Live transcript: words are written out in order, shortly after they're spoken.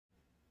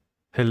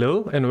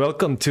Hello and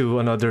welcome to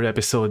another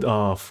episode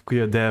of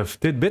Kuya Dev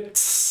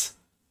Tidbits.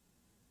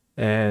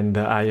 And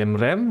I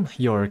am Rem,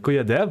 your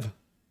Kuya Dev.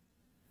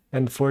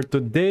 And for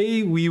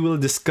today, we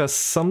will discuss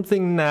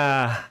something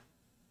na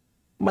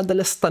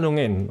madalas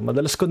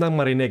ko nang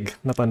marinig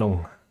na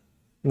tanong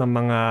ng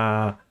mga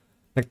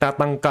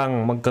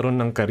nagtatangkang magkaroon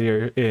ng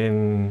career in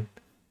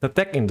the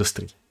tech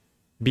industry.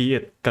 Be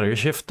it career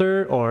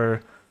shifter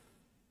or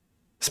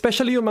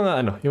especially yung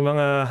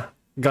mga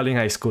galing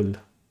high school.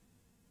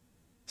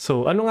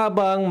 So, ano nga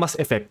ba ang mas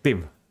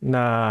effective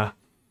na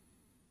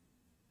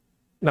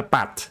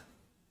path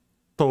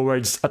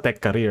towards a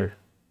tech career?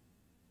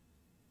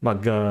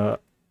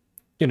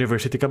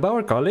 University ka ba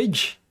or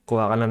college?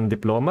 Kuha ka ng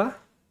diploma?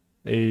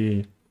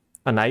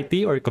 An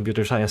IT or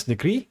computer science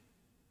degree?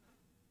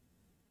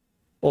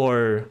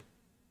 Or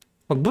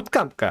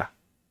mag-bootcamp ka?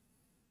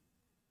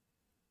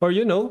 Or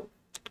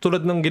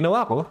tulad ng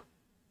ginawa ko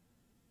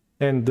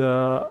and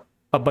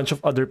a bunch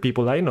of other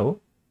people I know,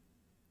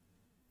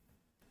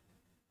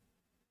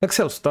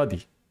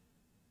 nag-self-study.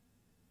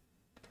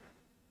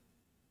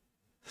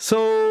 So,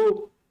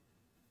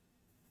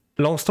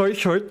 long story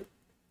short,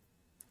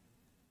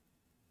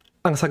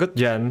 ang sagot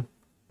dyan,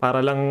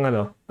 para lang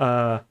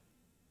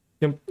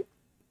yung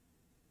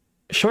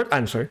short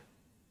answer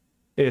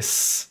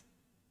is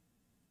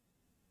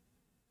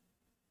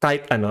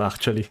kahit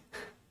actually.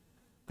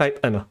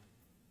 Kahit ano.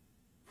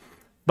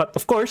 But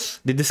of course,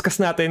 didiscuss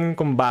natin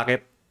kung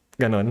bakit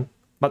ganon.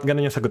 Ba't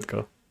ganon yung sagot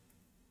ko.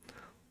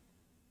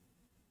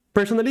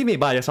 Personally, may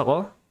bias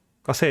ako.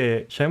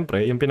 Kasi,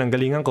 syempre, yung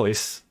pinanggalingan ko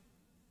is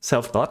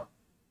self-taught.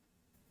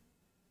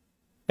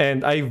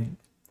 And I've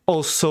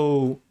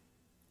also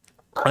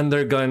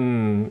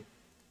undergone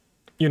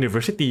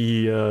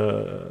university.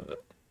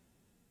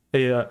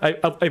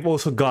 I've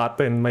also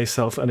gotten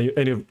myself a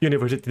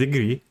university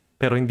degree,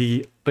 pero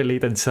hindi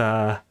related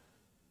sa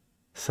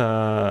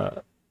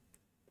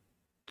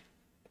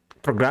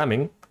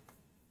programming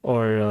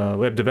or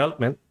web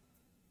development.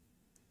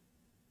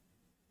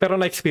 Pero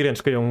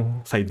na-experience ko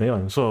yung side na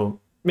yon. So,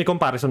 may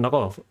comparison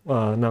ako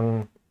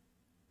ng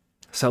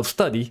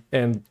self-study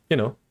and,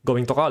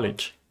 going to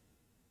college.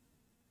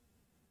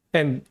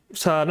 And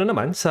sa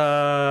sa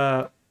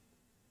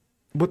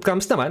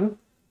bootcamps naman,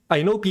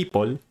 I know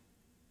people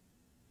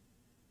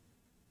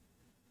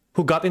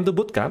who got into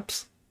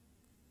bootcamps.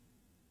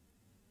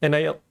 And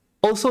I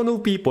also know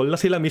people na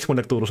sila mismo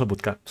nagturo sa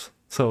bootcamps.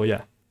 So,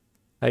 yeah.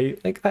 I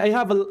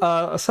have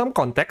some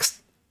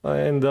context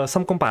and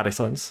some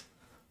comparisons.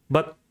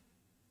 But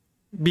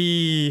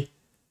be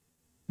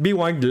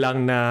warned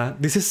lang na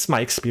this is my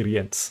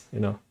experience,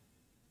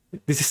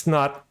 This is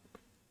not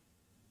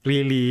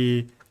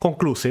really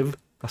conclusive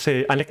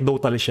kasi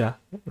anecdotal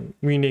siya,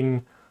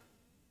 meaning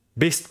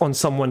based on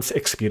someone's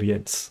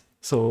experience.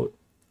 So,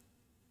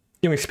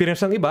 yung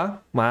experience ng iba,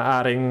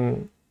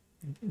 maaaring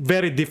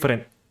very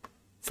different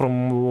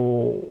from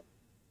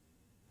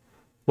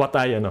what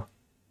I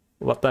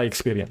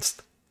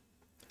experienced.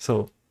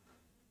 So,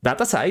 that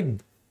aside,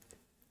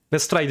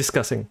 let's try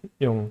discussing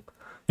yung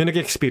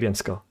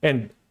nag-experience ko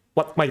and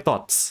what my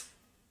thoughts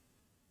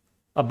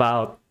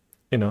about,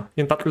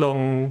 yung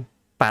tatlong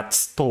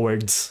paths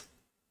towards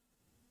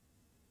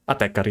a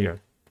tech career.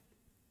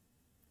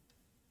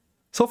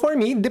 So for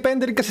me,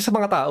 depende rin kasi sa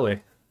mga tao eh.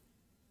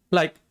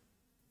 Like,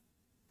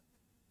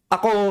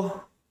 ako,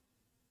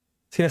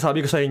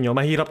 sinasabi ko sa inyo,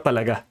 mahirap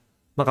talaga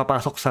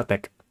makapasok sa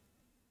tech.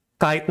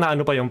 Kahit na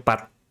ano pa yung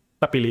path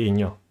na piliin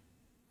nyo.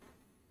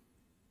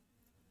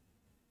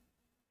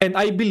 And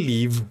I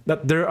believe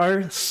that there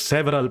are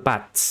several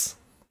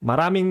paths.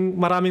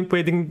 Maraming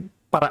pwedeng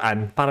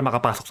paraan para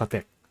makapasok sa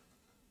tech.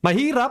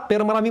 Mahirap,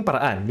 pero maraming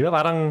paraan. Di ba?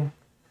 Parang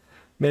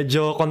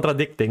medyo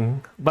contradicting.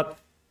 But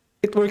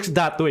it works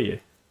that way.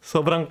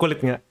 Sobrang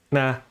kulit nga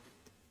na,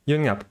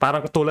 yun nga,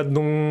 parang tulad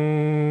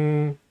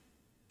nung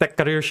tech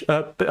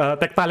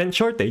talent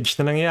shortage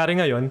na nangyayari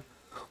ngayon,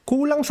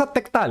 kulang sa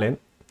tech talent,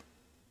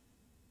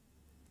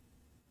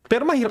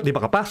 pero mahirap di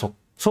makapasok.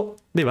 So,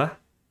 di ba?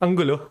 Ang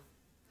gulo.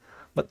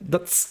 But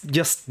that's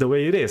just the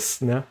way it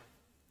is, na.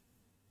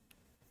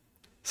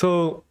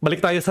 So, balik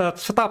tayo sa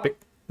topic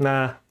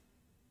na,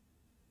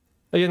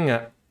 ayun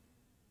nga,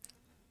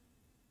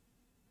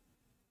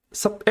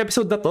 sa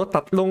episode na to,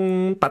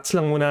 tatlong paths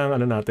lang muna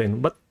ang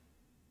natin. But,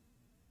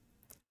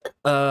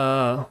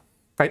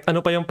 kahit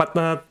ano pa yung path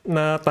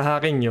na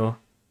tahakin nyo,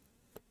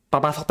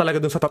 papasok talaga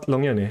dun sa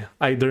tatlong yun eh.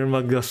 Either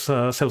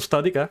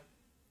self-study ka,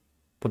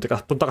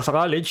 punta ka sa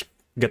college,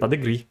 get a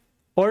degree,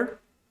 or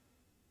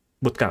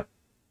bootcamp.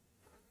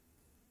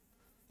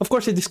 Of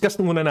course, i-discuss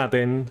muna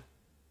natin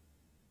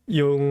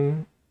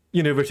yung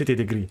university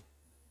degree.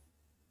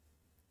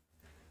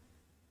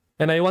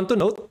 And I want to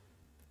note,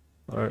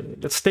 or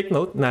let's take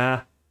note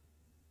na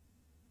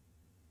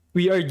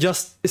we are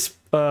just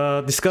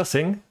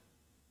discussing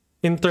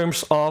in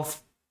terms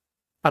of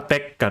a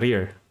tech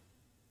career.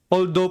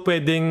 Although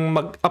pwedeng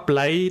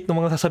mag-apply ng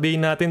mga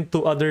sasabihin natin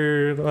to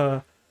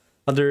other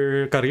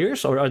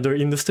careers or other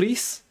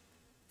industries,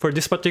 for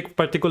this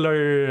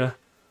particular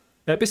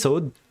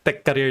episode,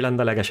 tech career lang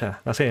talaga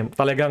siya. Kasi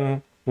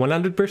talagang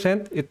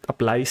 100% it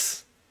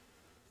applies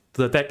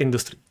to the tech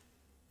industry.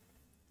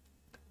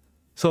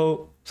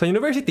 So, sa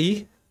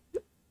university,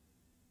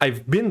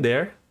 I've been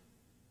there,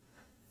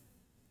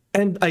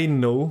 and I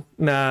know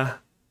na,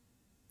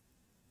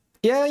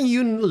 yeah,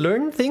 you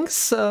learn things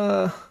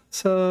sa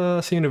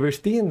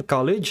university and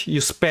college.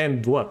 You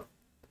spend what?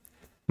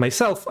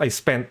 Myself, I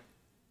spent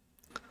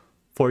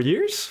 4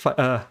 years?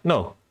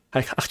 No,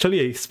 I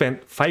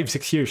spent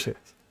 5-6 years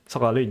sa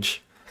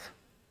college.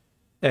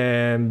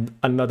 And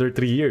another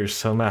 3 years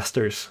sa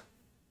master's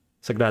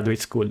sa graduate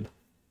school.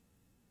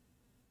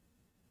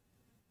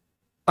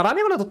 Marami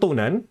ko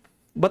natutunan,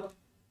 but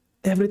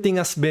everything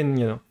has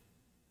been,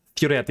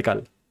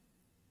 theoretical.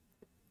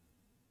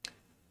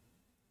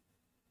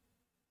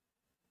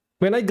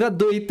 When I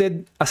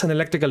graduated as an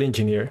electrical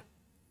engineer,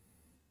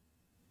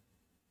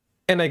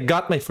 and I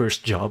got my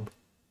first job,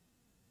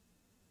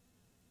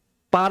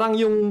 parang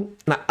yung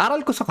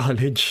naaral ko sa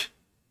college,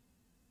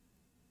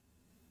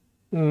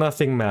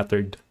 nothing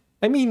mattered.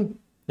 I mean,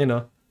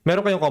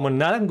 meron kayong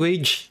common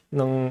language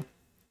ng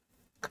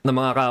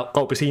mga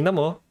kaopisina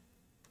mo,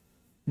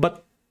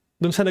 but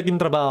dun sa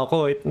naging trabaho ko,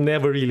 it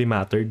never really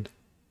mattered.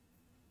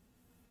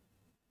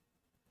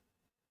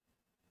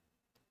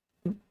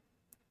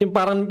 Yung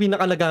parang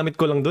pinaka-nagamit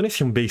ko lang dun is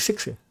yung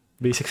basics eh.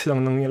 Basics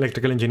lang ng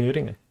electrical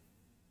engineering eh.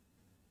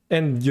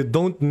 And you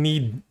don't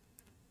need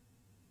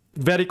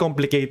very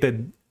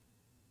complicated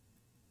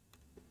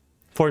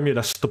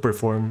formulas to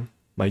perform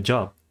my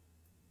job.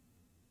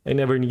 I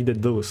never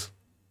needed those.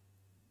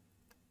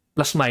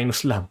 Plus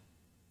minus lang.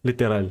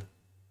 Literal.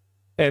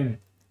 And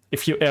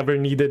if you ever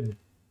needed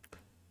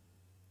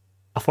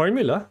a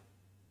formula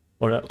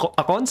or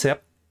a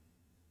concept,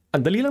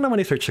 ang dali lang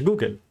naman i-search sa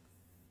Google.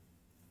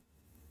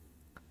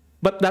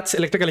 But that's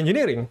electrical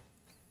engineering.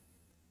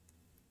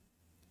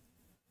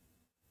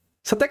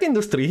 Sa tech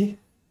industry,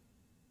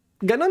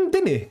 ganon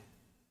din eh.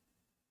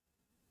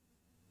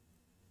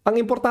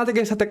 Ang importante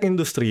kayo sa tech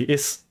industry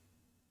is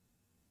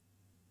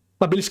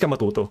mabilis ka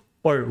matuto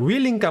or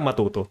willing ka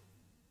matuto.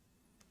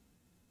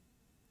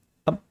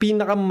 Ang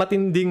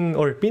pinakamatinding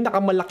or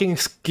pinakamalaking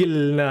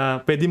skill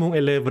na pwede mong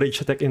i-leverage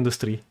sa tech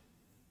industry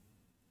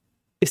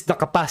is the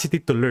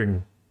capacity to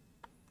learn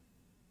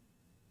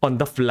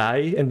on the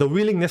fly and the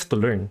willingness to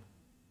learn.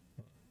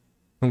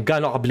 Kung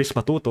gaano ka kabilis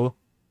matuto,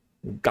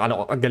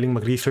 gaano ka galing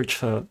mag-research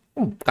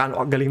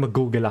gaano ka galing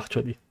mag-Google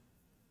actually.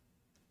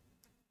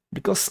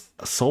 Because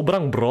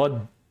sobrang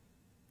broad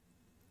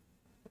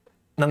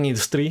ng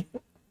industry,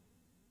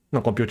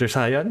 ng computer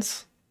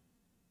science.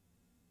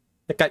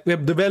 Kahit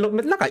web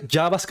development lang, kahit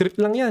JavaScript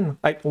lang yan.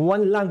 Kahit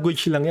one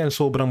language lang yan,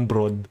 sobrang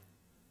broad.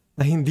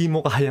 Na hindi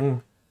mo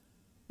kayang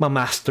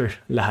ma-master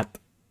lahat.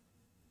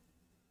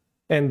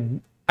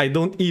 And I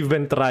don't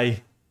even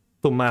try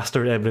to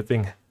master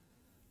everything.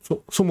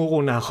 So,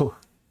 sumuko na ako.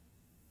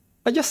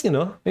 I just,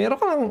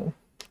 meron kang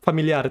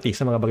familiarity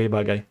sa mga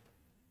bagay-bagay.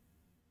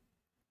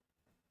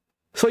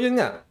 So,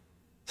 yun nga.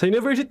 Sa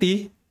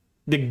university,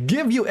 they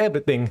give you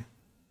everything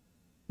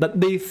that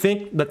they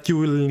think that you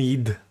will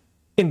need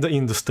in the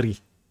industry.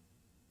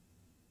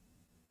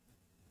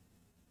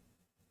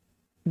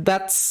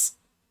 That's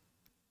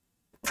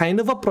kind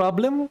of a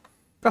problem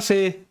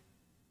kasi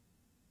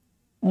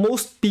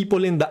most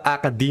people in the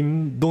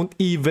academe don't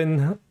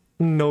even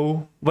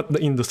know what the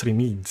industry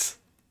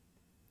needs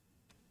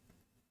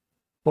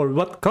or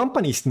what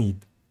companies need.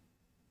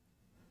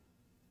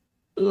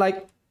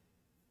 Like,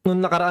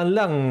 nung nakaraan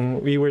lang,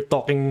 we were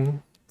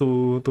talking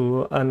to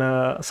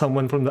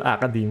someone from the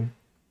academe.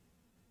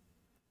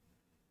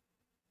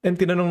 And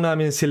tinanong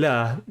namin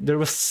sila, there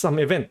was some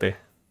event eh.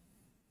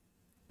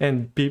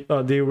 And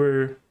they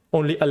were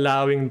only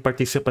allowing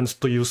participants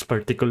to use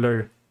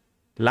particular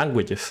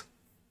languages.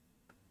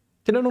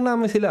 Tinanong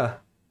namin sila,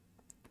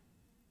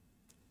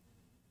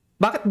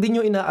 bakit di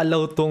nyo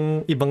ina-allow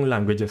tong ibang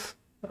languages?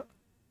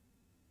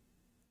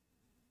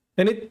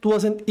 And it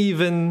wasn't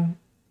even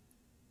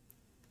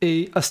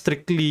a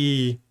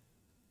strictly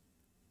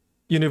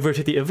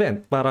university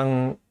event.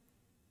 Parang,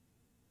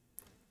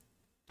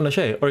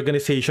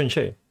 organization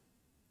siya eh.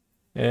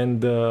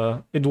 And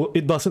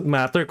it doesn't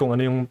matter kung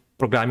ano yung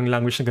programming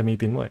language na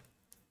gamitin mo eh.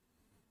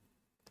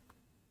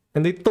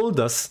 And they told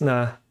us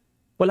na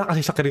wala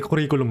kasi sa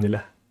curriculum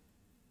nila.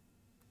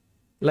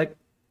 Like,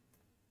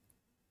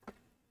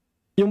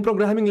 yung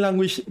programming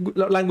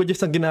languages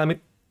na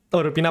ginamit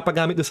or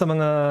pinapagamit sa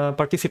mga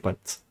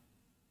participants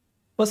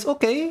was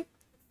okay.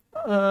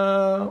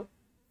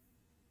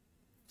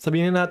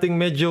 Sabihin natin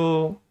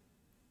medyo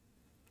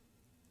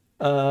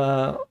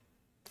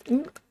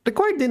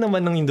required din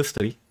naman ng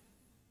industry.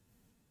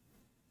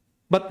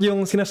 But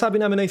yung sinasabi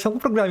namin na isang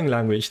programming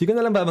language, di ko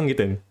na lang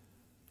babanggitin,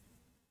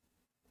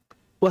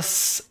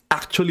 was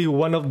actually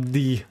one of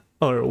the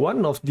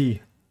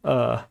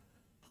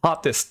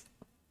hottest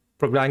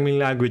programming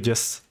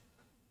languages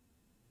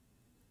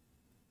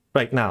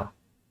right now.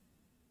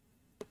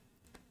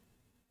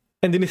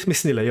 And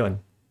dinismiss nila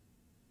yon.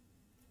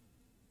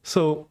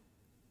 So,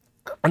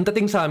 ang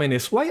dating sa amin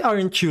is, why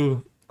aren't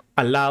you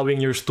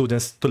allowing your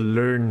students to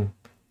learn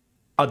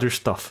other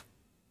stuff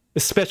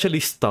Especially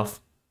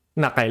stuff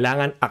na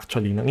kailangan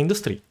actually ng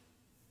industry.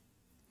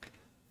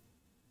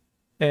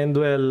 And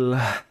well,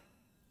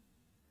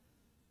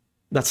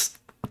 that's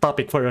a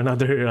topic for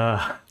another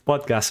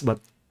podcast, but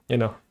you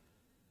know,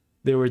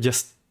 they were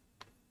just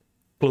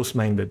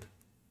close-minded.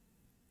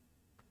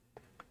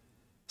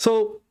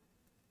 So,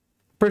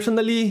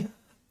 personally,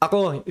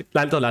 ako,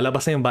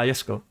 lalabas na yung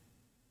bias ko.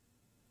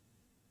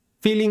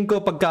 Feeling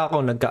ko pagka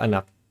ako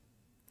nagkaanak,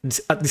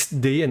 at this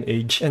day and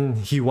age, and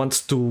he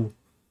wants to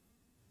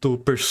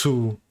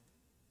pursue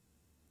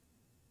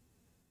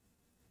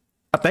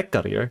a tech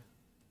career,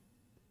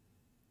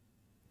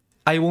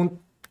 I won't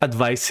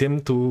advise him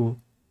to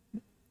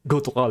go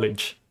to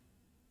college.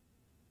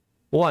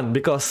 One,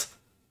 because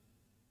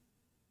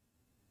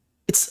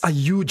it's a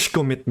huge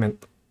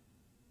commitment.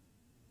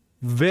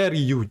 Very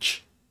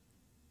huge.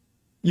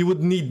 You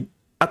would need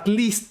at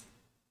least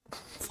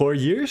 4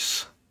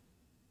 years.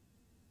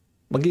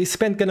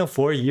 Mag-i-spend ka ng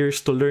 4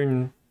 years to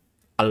learn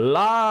a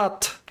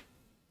lot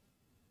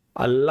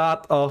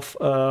of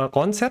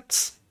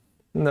concepts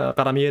na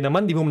karamihan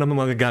naman di mo naman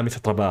magagamit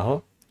sa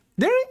trabaho.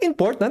 They're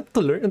important to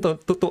learn,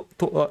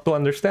 to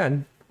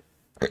understand.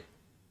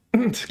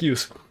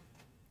 Excuse.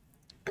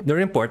 They're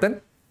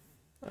important.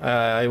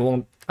 I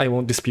won't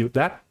dispute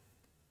that.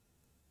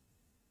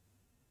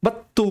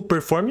 But to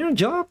perform your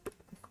job,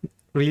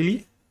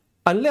 really?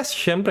 Unless,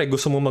 syempre,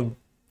 gusto mo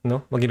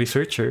maging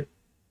researcher,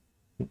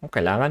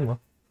 kailangan mo.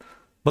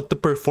 But to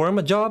perform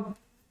a job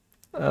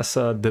as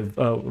a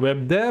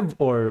web dev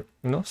or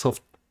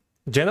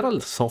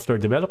general software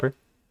developer,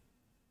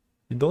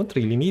 you don't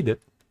really need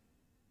it.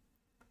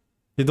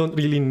 You don't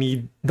really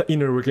need the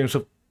inner workings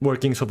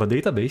of a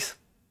database,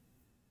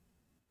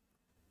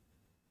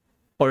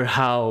 or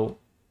how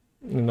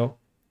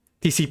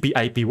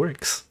TCP/IP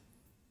works.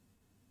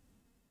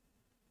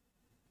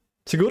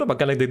 Siguro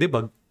pagka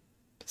nagde-debug,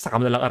 saka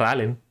mo na lang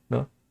aralin,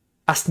 no?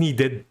 As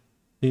needed.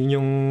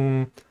 Yun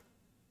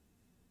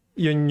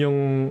yung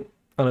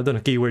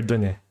keyword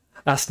doon eh.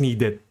 As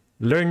needed.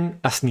 Learn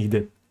as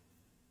needed.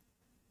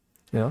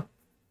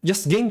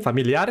 Just gain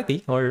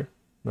familiarity, or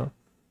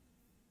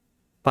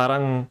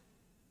parang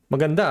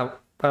maganda,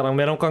 parang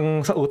meron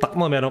kang sa utak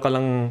mo, meron ka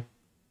lang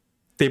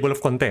table of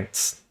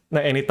contents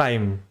na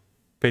anytime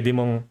pwede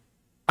mong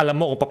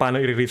alam mo kung paano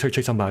i-research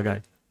isang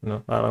bagay.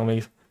 Parang may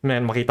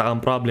makita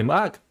kang problem,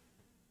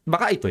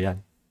 baka ito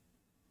yan.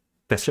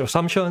 Test your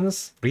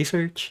assumptions,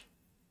 research.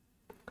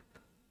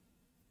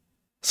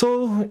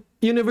 So,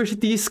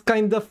 university is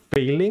kind of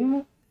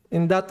failing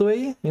in that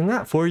way. Yun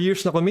nga, 4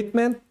 years na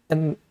commitment,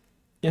 and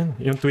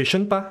yung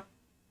tuition pa.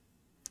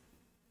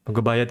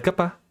 Magbabayad ka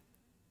pa.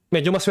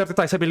 Medyo maswerte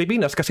tayo sa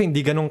Pilipinas kasi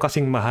hindi ganun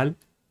kasing mahal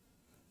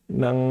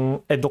ng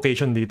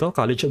education dito,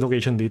 college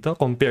education dito,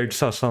 compared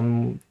sa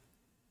some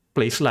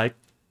place like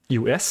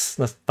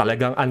US na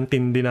talagang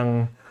antindi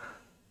ng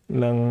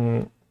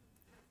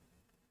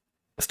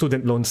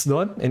student loans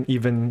doon, and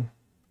even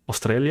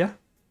Australia,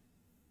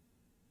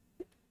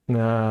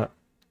 na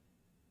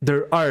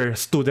there are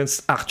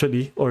students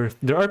actually, or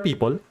there are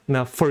people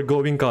na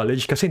foregoing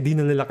college kasi hindi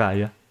na nila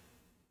kaya,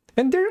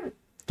 and they're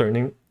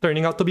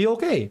turning out to be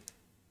okay.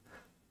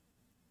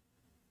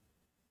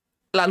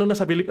 Lalo na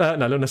sa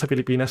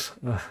Pilipinas,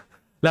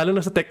 lalo na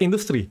sa tech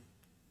industry.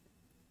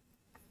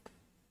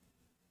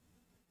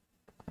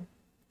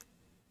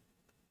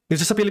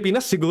 Dito sa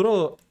Pilipinas,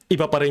 siguro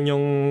iba pa rin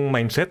yung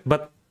mindset.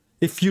 But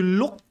if you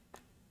look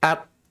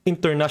at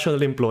international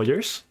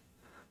employers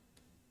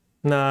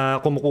na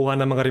kumukuha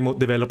ng mga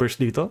remote developers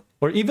dito,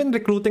 or even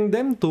recruiting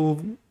them to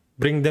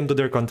bring them to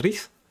their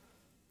countries,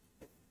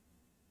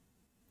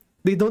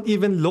 they don't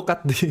even look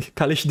at the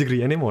college degree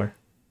anymore.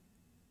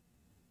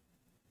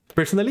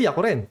 Personally,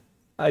 ako rin.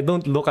 I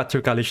don't look at your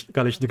college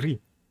degree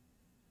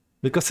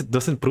because it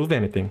doesn't prove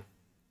anything.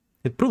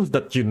 It proves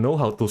that you know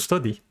how to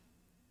study.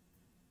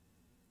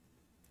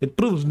 It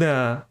proves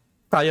na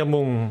kaya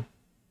mong,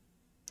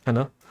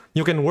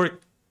 you can work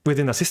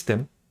within a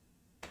system.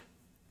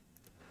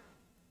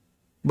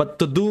 But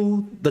to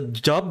do the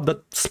job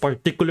that's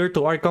particular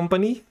to our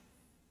company,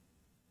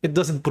 it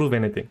doesn't prove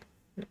anything.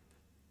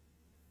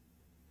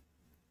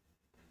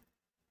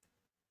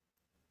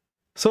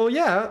 So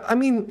yeah, I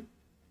mean,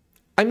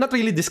 I'm not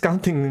really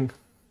discounting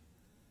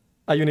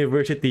a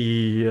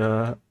university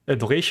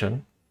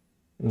education.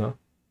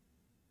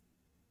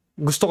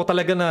 Gusto ko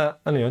talaga na,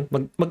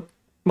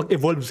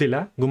 mag-evolve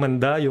sila,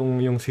 gumanda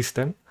yung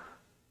system.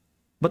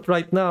 But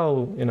right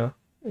now,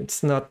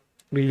 it's not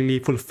really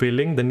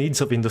fulfilling the needs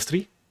of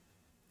industry.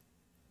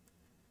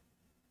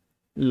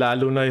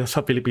 Lalo na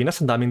sa Pilipinas,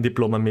 ang daming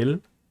diploma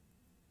mill.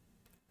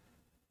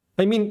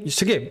 I mean,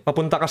 sige,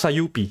 papunta ka sa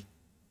UP.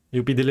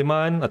 UP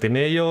Diliman,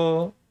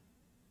 Ateneo,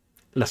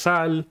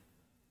 LaSalle,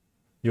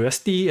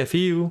 UST,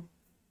 FEU,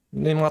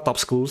 yung mga top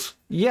schools.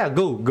 Yeah,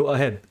 go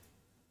ahead.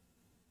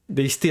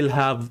 They still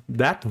have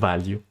that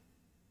value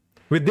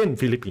within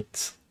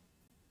Philippines.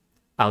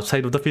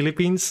 Outside of the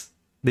Philippines,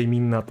 they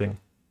mean nothing.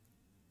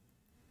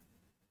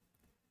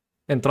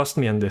 And trust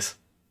me on this.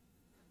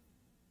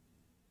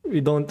 We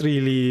don't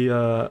really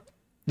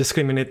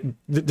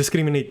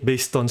discriminate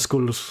based on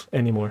schools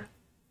anymore.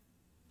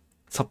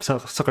 Sa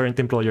current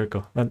employer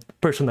ko. And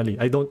personally,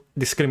 I don't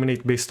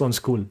discriminate based on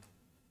school.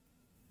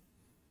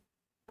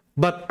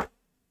 But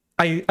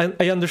I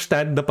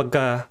understand na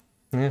pagka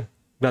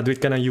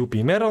graduate ka ng UP,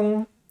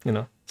 merong,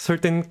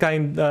 certain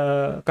kind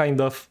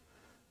of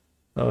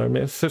or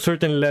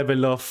certain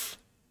level of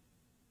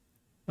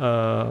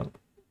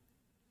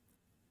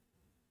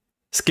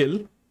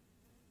skill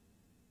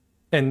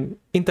and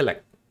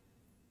intellect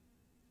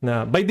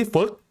na by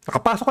default,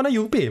 nakapasok ka na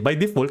UP, by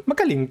default,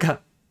 magaling ka.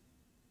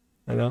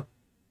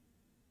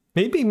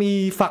 Maybe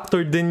may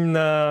factor din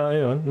na,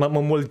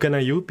 mamold ka na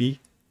UP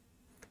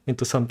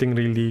into something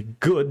really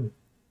good.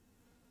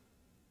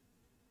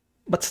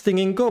 But sa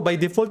tingin ko, by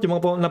default, yung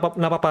mga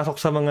napapasok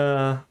sa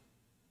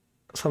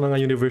mga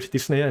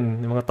universities na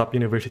yan, yung mga top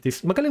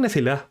universities, magaling na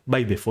sila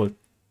by default.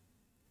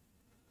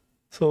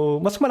 So,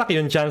 mas malaki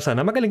yung chance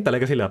na magaling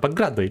talaga sila pag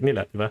graduate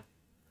nila, di ba?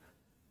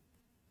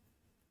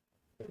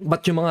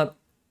 But yung mga,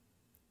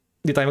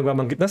 di tayo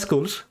magbabanggit na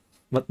schools,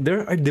 but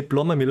there are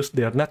diploma mills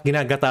there na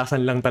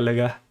ginagatasan lang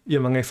talaga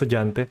yung mga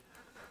estudyante.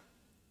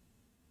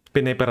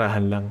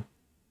 Pineperahan lang.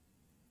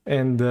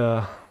 And,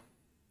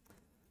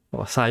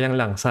 sayang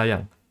lang,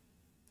 sayang.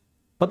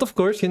 But of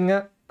course, yun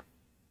nga,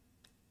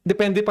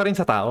 depende pa rin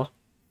sa tao.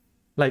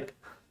 Like,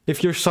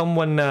 if you're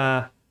someone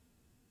na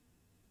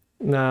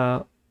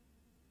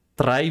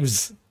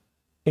thrives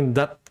in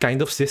that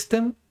kind of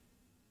system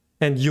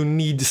and you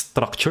need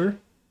structure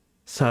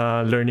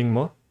sa learning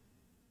mo,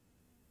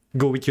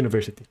 go with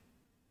university.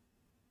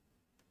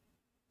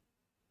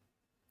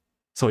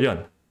 So,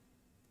 yun.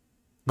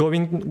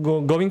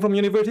 Going from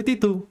university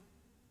to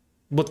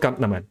bootcamp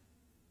naman.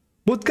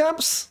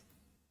 Bootcamps,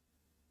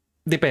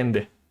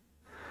 depende.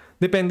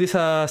 Depende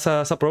sa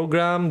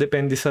program,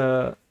 depende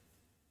sa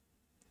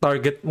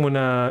target mo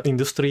na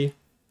industry.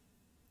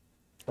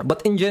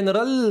 But in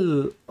general,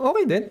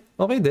 okay din.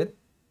 Okay din.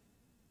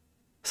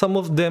 Some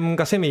of them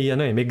kasi may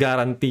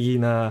guarantee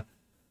na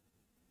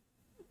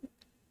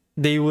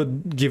they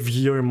would give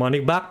your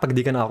money back pag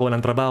di ka nakakuha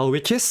ng trabaho,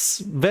 which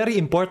is very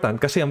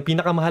important kasi ang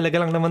pinakamahalaga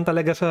lang naman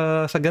talaga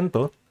sa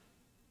ganito,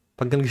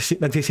 pag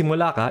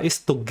nagsisimula ka, is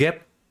to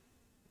get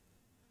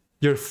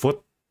your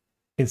foot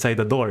inside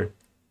the door.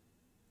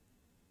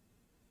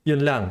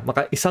 Yun lang.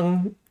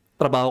 Isang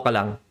trabaho ka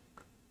lang.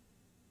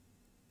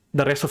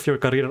 The rest of your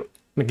career,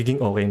 magiging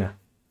okay na.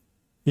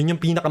 Yun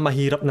yung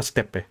pinakamahirap na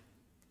step eh.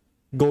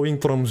 Going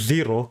from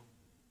zero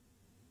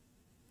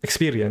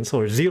experience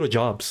or zero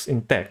jobs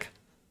in tech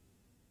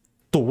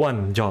to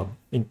one job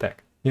in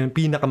tech. Yun yung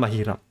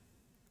pinakamahirap.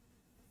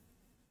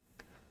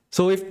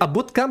 So if a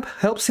bootcamp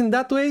helps in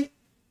that way,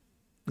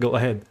 go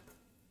ahead.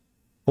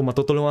 Kung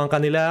matutulungan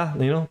ka nila,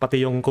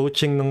 pati yung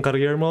coaching ng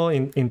career mo,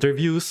 in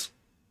interviews.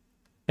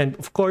 And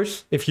of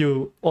course, if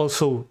you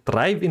also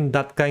thrive in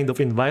that kind of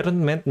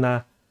environment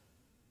na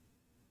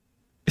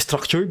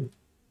structured,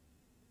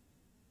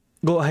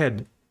 go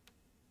ahead.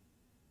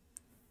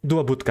 Do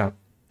a bootcamp.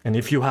 And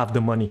if you have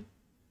the money.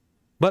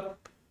 But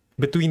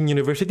between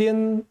university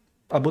and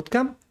a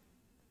bootcamp,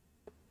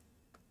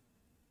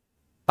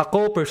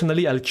 ako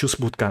personally, I'll choose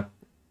bootcamp.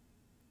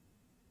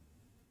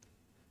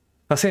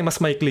 Kasi mas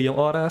maikli yung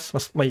oras,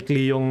 mas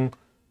maikli yung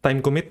time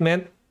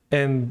commitment,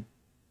 and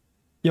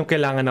yung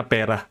kailangan na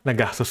pera na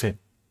gastusin.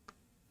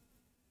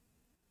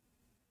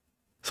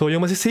 So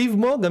yung masisave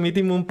mo,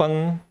 gamitin mo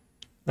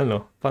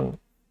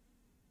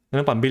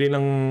pambili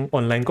ng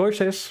online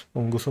courses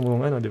kung gusto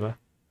mong di ba?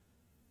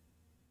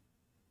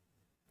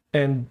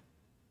 And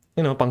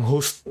pang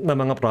host na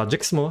mga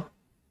projects mo.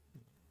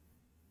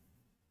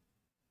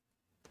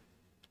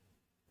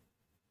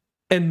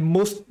 And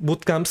most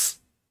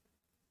bootcamps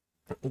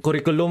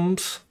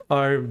curriculums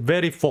are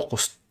very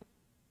focused.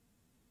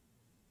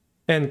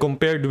 And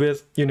compared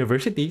with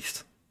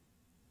universities,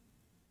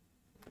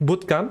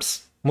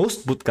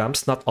 most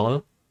bootcamps, not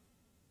all,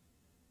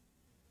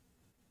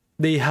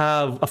 they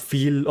have a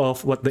feel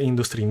of what the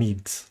industry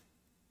needs.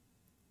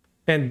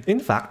 And in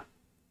fact,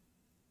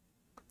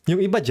 yung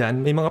iba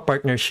dyan, may mga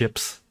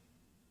partnerships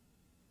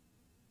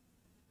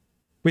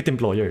with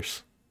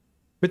employers,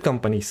 with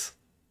companies.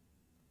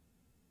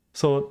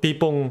 So,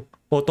 tipong,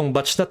 tong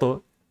batch na to,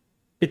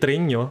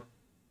 i-train nyo,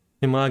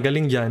 yung mga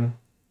galing dyan,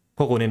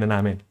 kukunin na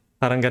namin.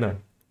 Parang ganon.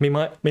 May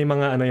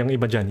mga yung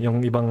iba dyan,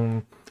 yung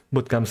ibang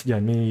bootcamps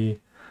dyan,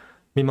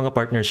 may mga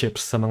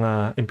partnerships sa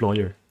mga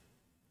employer.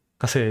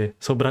 Kasi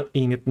sobrang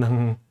init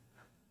ng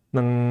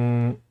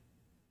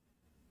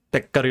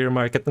tech career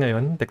market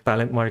ngayon, tech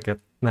talent market,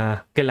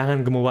 na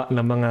kailangan gumawa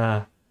ng mga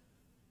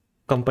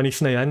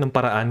companies na yan ng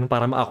paraan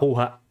para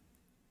makakuha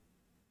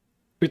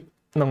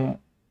ng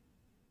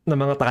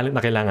mga talent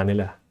na kailangan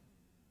nila.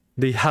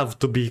 They have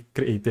to be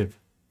creative.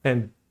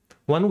 And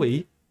one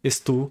way is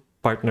to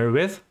partner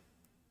with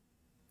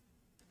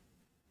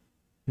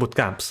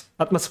bootcamps.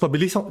 At mas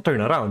mabilis ang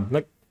turnaround.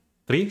 Like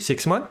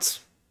 3-6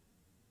 months,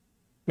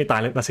 may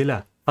talent na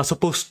sila. As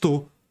opposed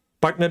to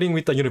partnering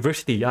with a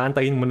university,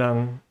 aantayin mo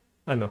ng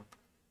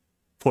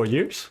 4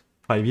 years,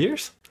 5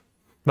 years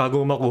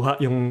bago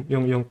makuha yung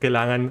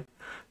kailangan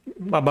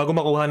bago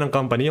makuha ng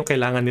company yung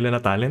kailangan nila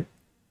na talent,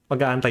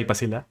 mag-aantay pa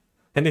sila.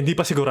 And hindi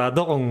pa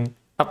sigurado kung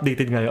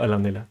updated nga yung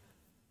alam nila.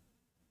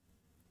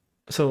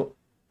 So,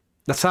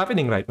 that's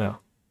happening right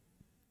now.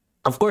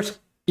 Of course,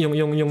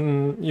 yung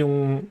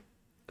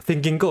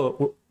thinking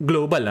ko,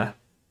 global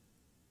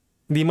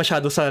hindi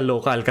masyado sa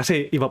local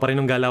kasi iba pa rin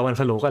yung galawan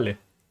sa local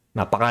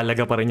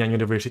Napakalaga pa rin yan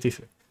universities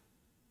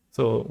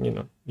So,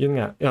 yun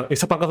nga.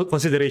 Isa pang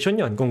consideration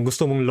yon kung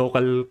gusto mong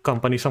local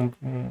companies ang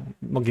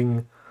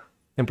maging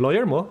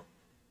employer mo,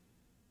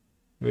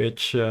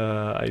 which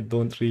I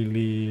don't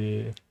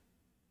really...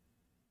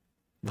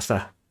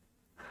 Basta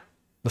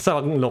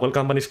local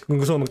companies, kung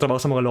gusto mo magtrabaho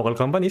sa mga local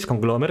companies,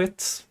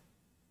 conglomerates,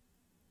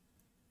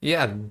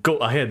 yeah, go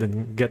ahead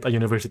and get a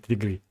university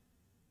degree.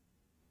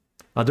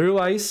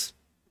 Otherwise,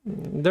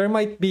 there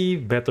might be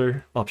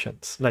better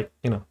options like,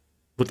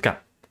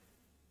 bootcamp.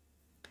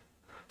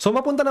 So,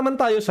 mapunta naman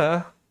tayo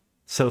sa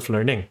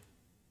self-learning.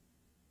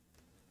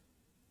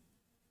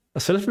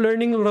 A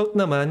self-learning route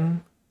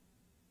naman,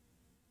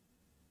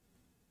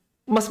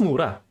 mas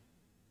mura.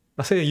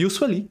 Kasi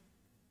usually,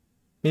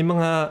 may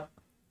mga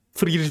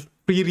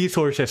free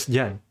resources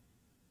dyan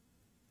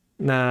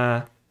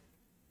na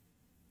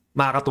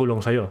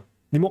makakatulong sa'yo.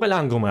 Hindi mo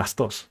kailangan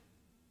gumastos.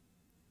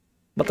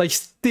 But I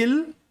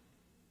still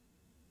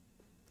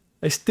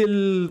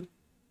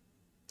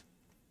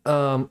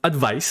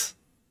advise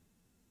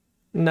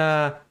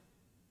na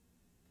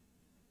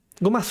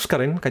gumastos ka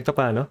rin kahit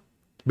paano.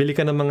 Bili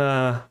ka ng mga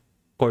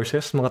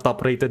courses, mga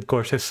top-rated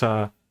courses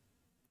sa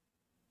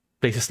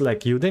places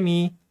like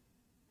Udemy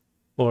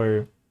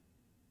or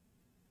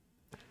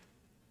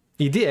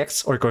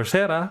EDX or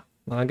Coursera,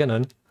 mga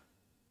ganon.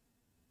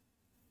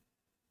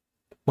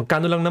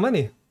 Magkano lang naman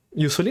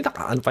Usually,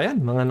 naka-ano pa yan.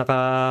 Mga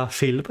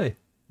naka-sale pa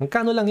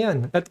Magkano lang yan.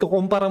 At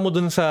kukumpara mo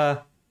dun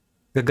sa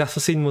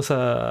gagastusin mo sa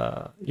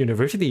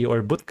university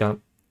or bootcamp,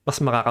 mas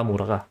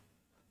makakamura ka.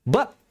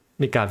 But,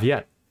 may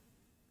caveat.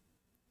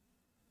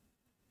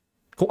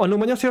 Kung ano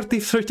man yung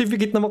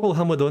certificate na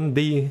makuha mo dun,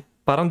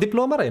 parang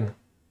diploma rin.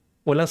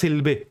 Walang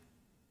silbi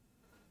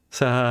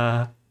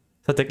sa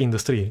tech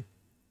industry.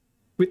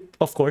 With,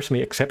 of course,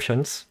 may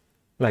exceptions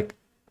like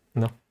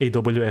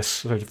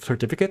AWS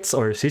certificates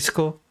or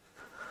Cisco.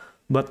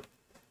 But,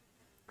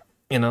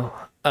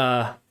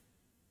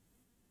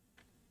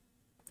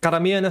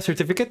 karamihan na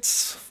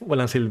certificates,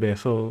 walang silbi.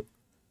 So,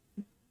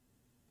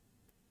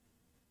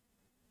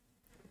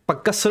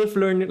 pagka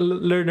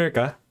self-learner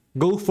ka,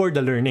 go for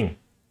the learning.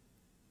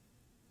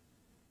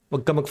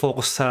 Huwag ka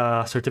mag-focus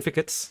sa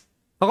certificates.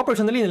 Ako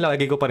personally,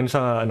 nilagay ko pa rin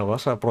sa,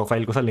 sa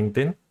profile ko sa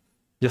LinkedIn.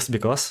 Just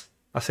because.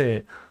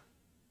 Kasi,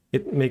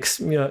 it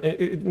makes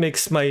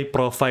my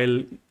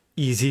profile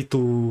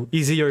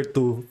easier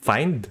to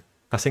find.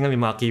 Kasi nga may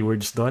mga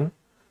keywords doon.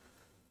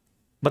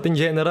 But in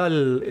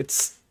general,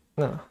 it's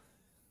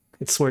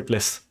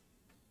worthless.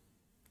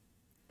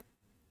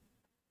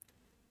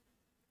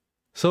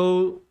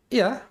 So,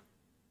 yeah.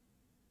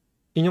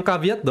 Yun yung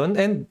caveat doon.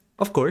 And,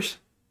 of course,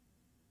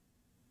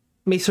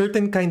 may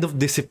certain kind of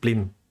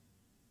discipline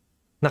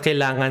na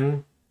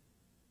kailangan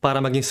para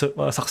maging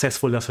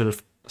successful na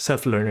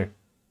self-learner.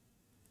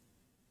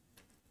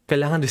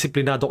 Kailangan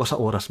disiplinado ka sa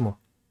oras mo.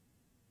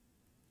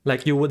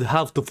 Like, you would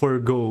have to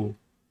forgo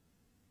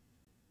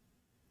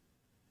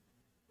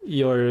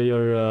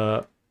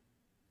your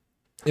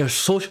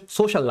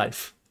social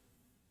life.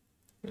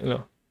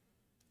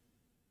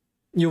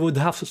 You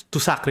would have to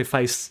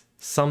sacrifice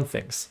some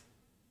things.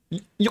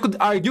 You could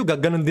argue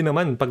ganun din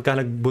naman pagka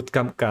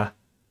nag-bootcamp ka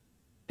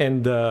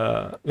and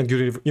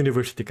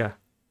nag-university ka.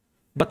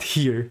 But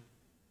here,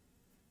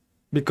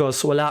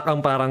 because wala kang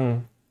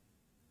parang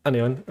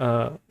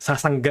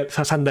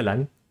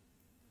sasandalan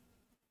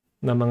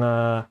na mga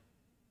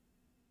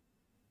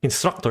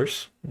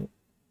instructors,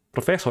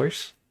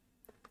 professors,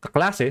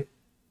 kaklase,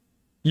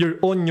 you're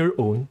on your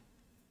own.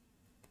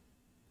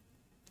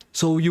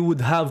 So you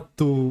would have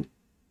to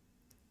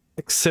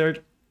exert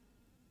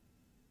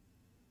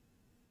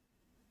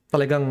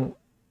talagang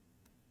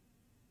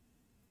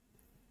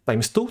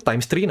times 2,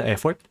 times 3 na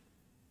effort.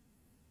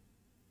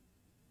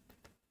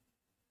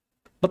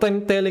 But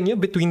I'm telling you,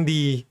 between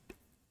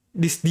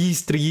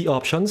these three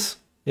options,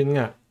 yun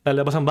nga,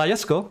 lalabas ang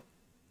bias ko,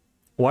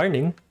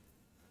 warning,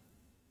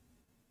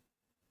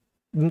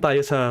 dun tayo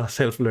sa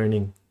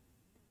self-learning.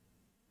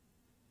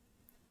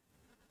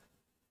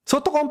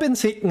 So to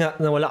compensate nga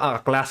na wala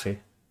kang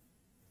klase,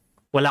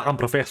 wala kang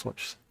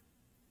professors,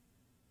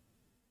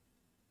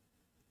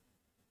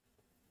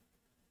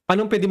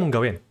 anong pwede mong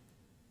gawin?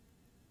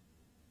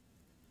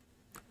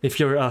 If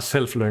you're a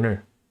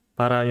self-learner.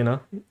 Para,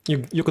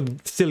 you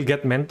could still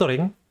get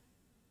mentoring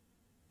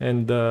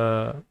and,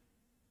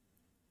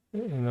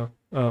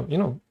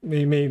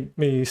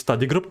 may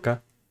study group ka.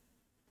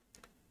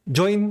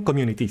 Join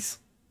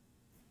communities.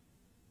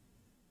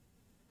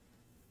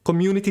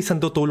 Communities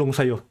ang tutulong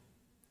sa'yo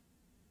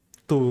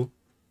to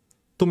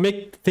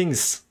make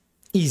things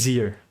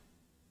easier.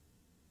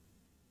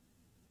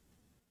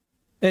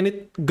 And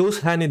it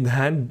goes hand in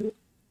hand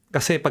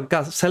kasi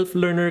pagka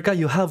self-learner ka,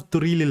 you have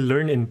to really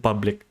learn in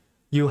public.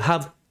 You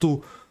have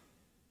to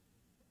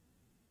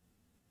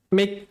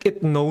make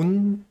it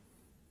known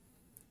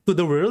to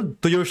the world,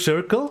 to your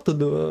circle, to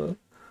the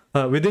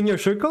within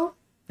your circle,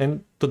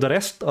 and to the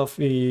rest of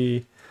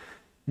the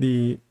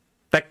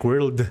tech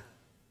world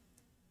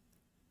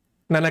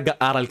na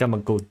nag-aaral ka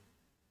mag-code.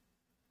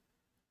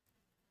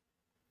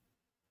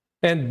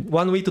 And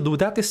one way to do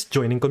that is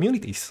joining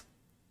communities.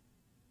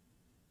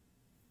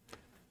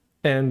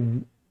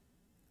 And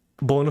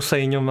bonus sa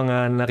inyong mga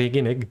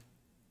nakikinig,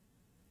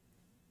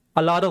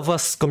 a lot of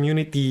us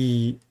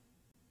community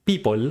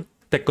people,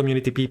 tech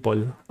community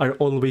people, are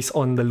always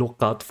on the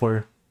lookout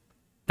for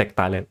tech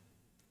talent.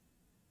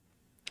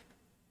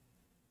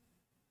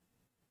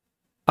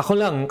 Ako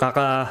lang,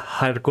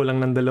 kaka-hire ko lang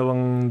ng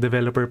 2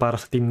 developer para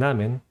sa team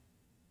namin.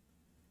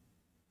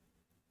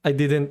 I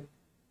didn't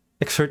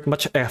exert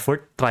much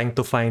effort trying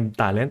to find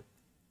talent.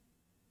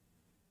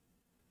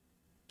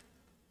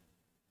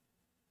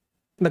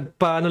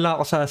 Nagpaano lang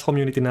ako sa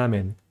community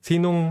namin.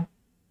 Sinong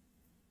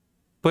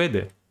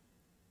pwede?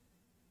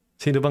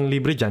 Sino bang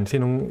libre dyan?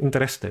 Sinong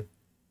interested?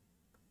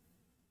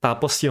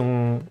 Tapos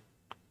yung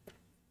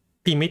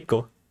teammate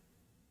ko,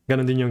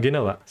 ganun din yung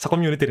ginawa. Sa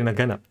community rin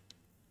naghanap.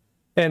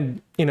 And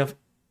in a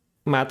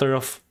matter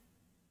of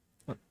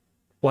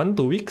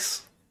 1-2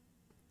 weeks,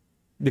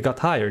 they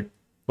got hired.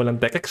 Walang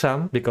tech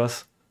exam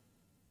because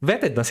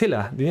vetted na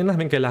sila. Hindi na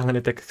namin kailangan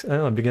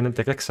bigyan ng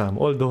tech exam.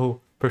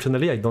 Although,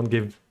 personally, I don't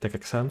give tech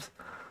exams.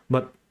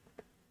 But,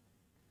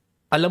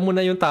 alam mo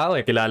na yung tao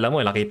eh. Kilala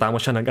mo eh. Nakita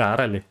mo siya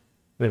nag-aaral eh.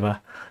 Diba?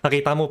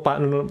 Nakita mo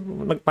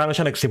paano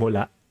siya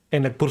nagsimula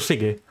and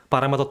nagpursige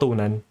para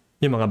matutunan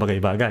yung mga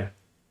bagay-bagay.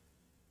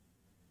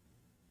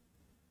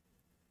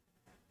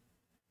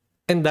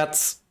 And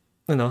that's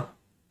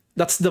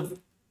the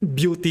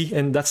beauty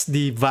and that's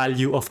the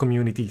value of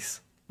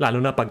communities.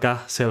 Lalo na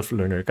pagka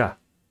self-learner ka.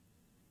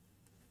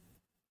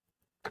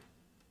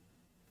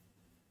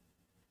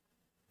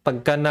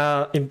 Pagka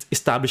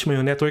na-establish mo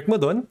yung network mo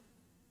doon,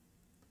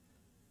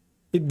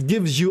 it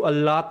gives you a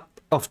lot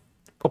of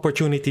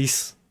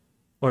opportunities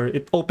or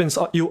it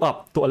opens you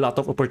up to a lot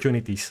of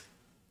opportunities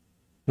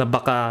na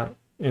baka,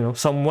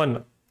 someone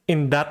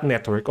in that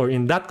network or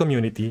in that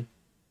community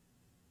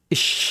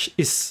is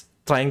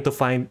trying to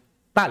find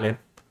talent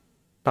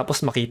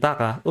tapos makita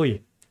ka, uy,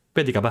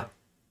 pwede ka ba?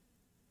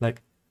 Like,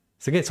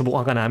 sige,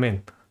 subukan ka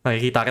namin.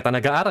 Nakikita kita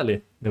nag-aaral eh,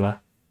 di ba?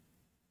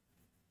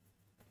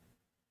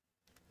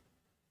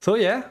 So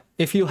yeah,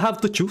 if you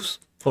have to choose,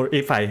 or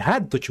if I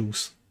had to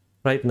choose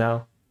right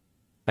now,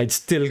 I'd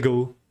still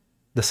go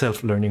the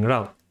self-learning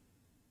route.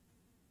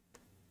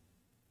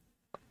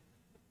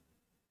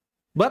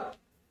 But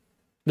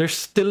there's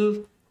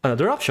still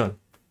another option.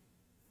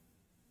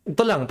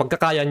 Ito lang,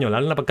 pagkakaya nyo,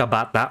 lalo na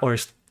pagkabata or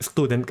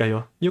student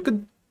kayo, you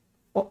could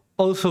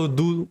also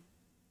do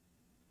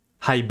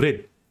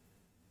hybrid.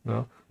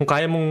 No? Kung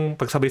kaya mong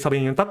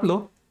pagsabay-sabay yung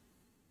tatlo,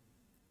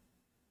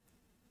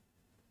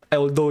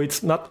 although it's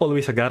not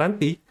always a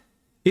guarantee,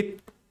 it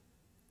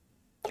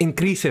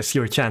increases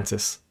your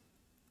chances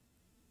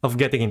of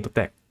getting into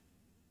tech.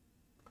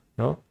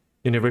 No?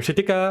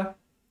 University ka,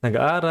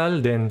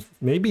 nag-aaral, then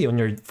maybe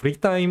on your free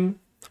time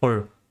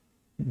or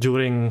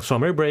during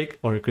summer break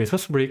or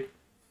Christmas break,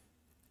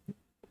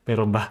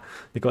 meron ba?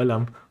 Hindi ko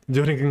alam.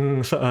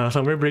 During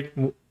summer break,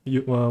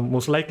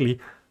 most likely,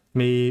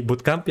 may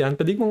bootcamp yan.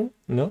 Pwede mong,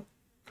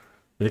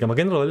 pwede ka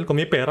mag-enroll. Kung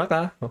may pera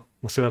ka,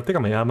 maswerte ka,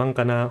 mayamang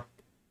ka na,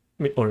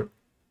 or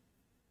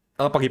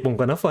pag-ipong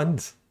ka na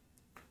funds.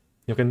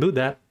 You can do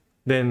that.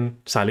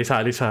 Then,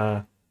 sali-sali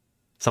sa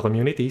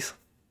communities.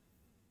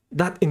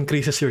 That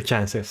increases your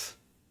chances.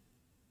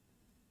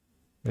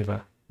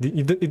 Diba?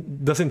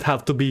 It doesn't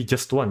have to be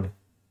just one.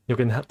 You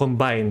can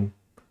combine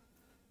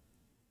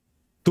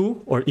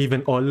 2 or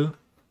even all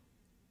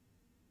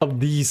of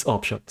these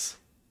options.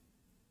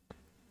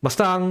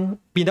 Basta ang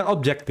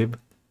pinaka-objective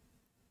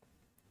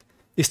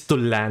is to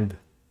land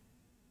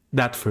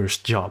that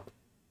first job.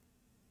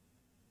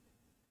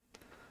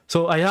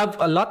 So I have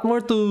a lot more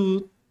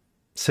to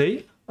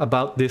say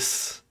about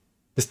this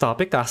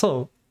topic.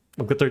 Kaso,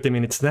 magka 30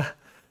 minutes na.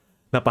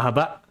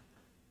 Napahaba.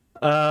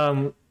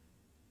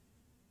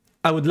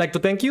 I would like to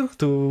thank you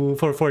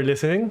for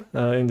listening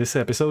in this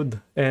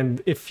episode.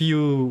 And if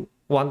you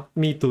want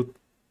me to,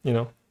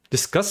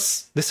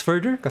 discuss this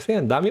further, kasi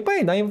ang dami pa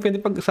eh. Dami pwede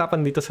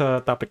pag-usapan dito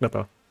sa topic na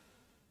to.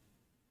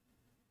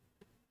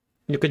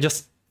 You could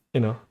just,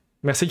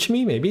 message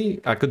me.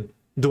 Maybe I could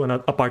do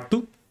a part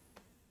 2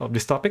 of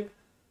this topic.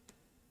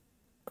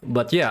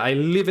 But yeah, I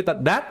leave it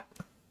at that.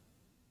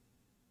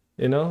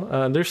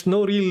 There's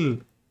no real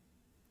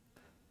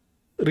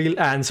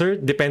answer.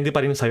 Depende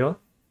pa rin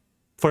sa'yo.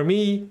 For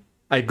me,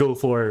 I go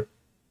for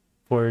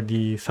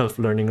the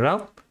self-learning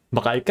route.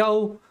 Baka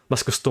ikaw,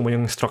 mas gusto mo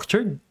yung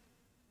structured.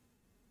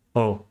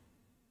 Oh,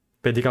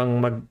 pwede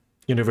kang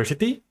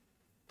mag-university.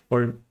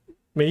 Or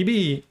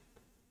maybe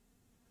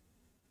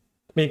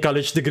may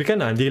college degree ka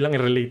na, hindi lang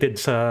related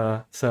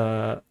sa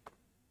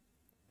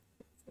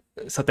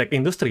tech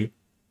industry.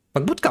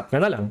 Mag-bootcamp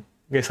ka na lang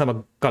kaysa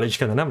mag-college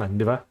ka na naman,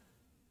 di ba?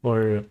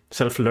 Or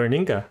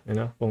self-learning ka,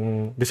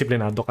 kung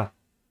disiplinado ka.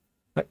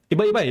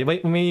 Iba,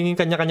 may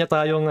kanya-kanya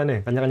tayong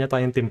kanya-kanya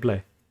tayong timpla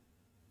eh.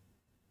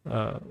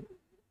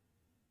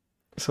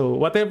 So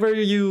whatever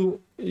you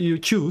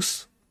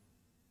choose,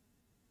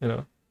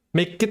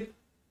 make it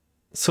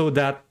so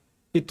that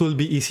it will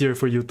be easier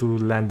for you to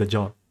land the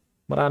job.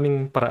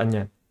 Maraming paraan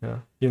yan.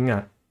 Yun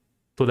nga,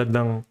 tulad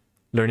ng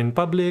learn in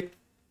public,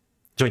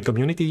 join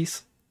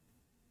communities.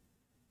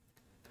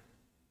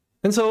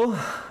 And so,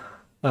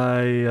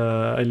 I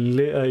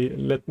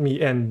let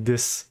me end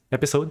this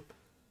episode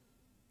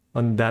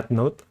on that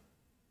note.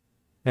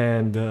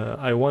 And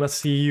I want to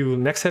see you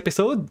next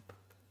episode.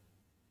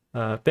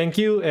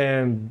 Thank you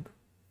and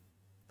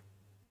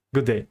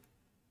good day.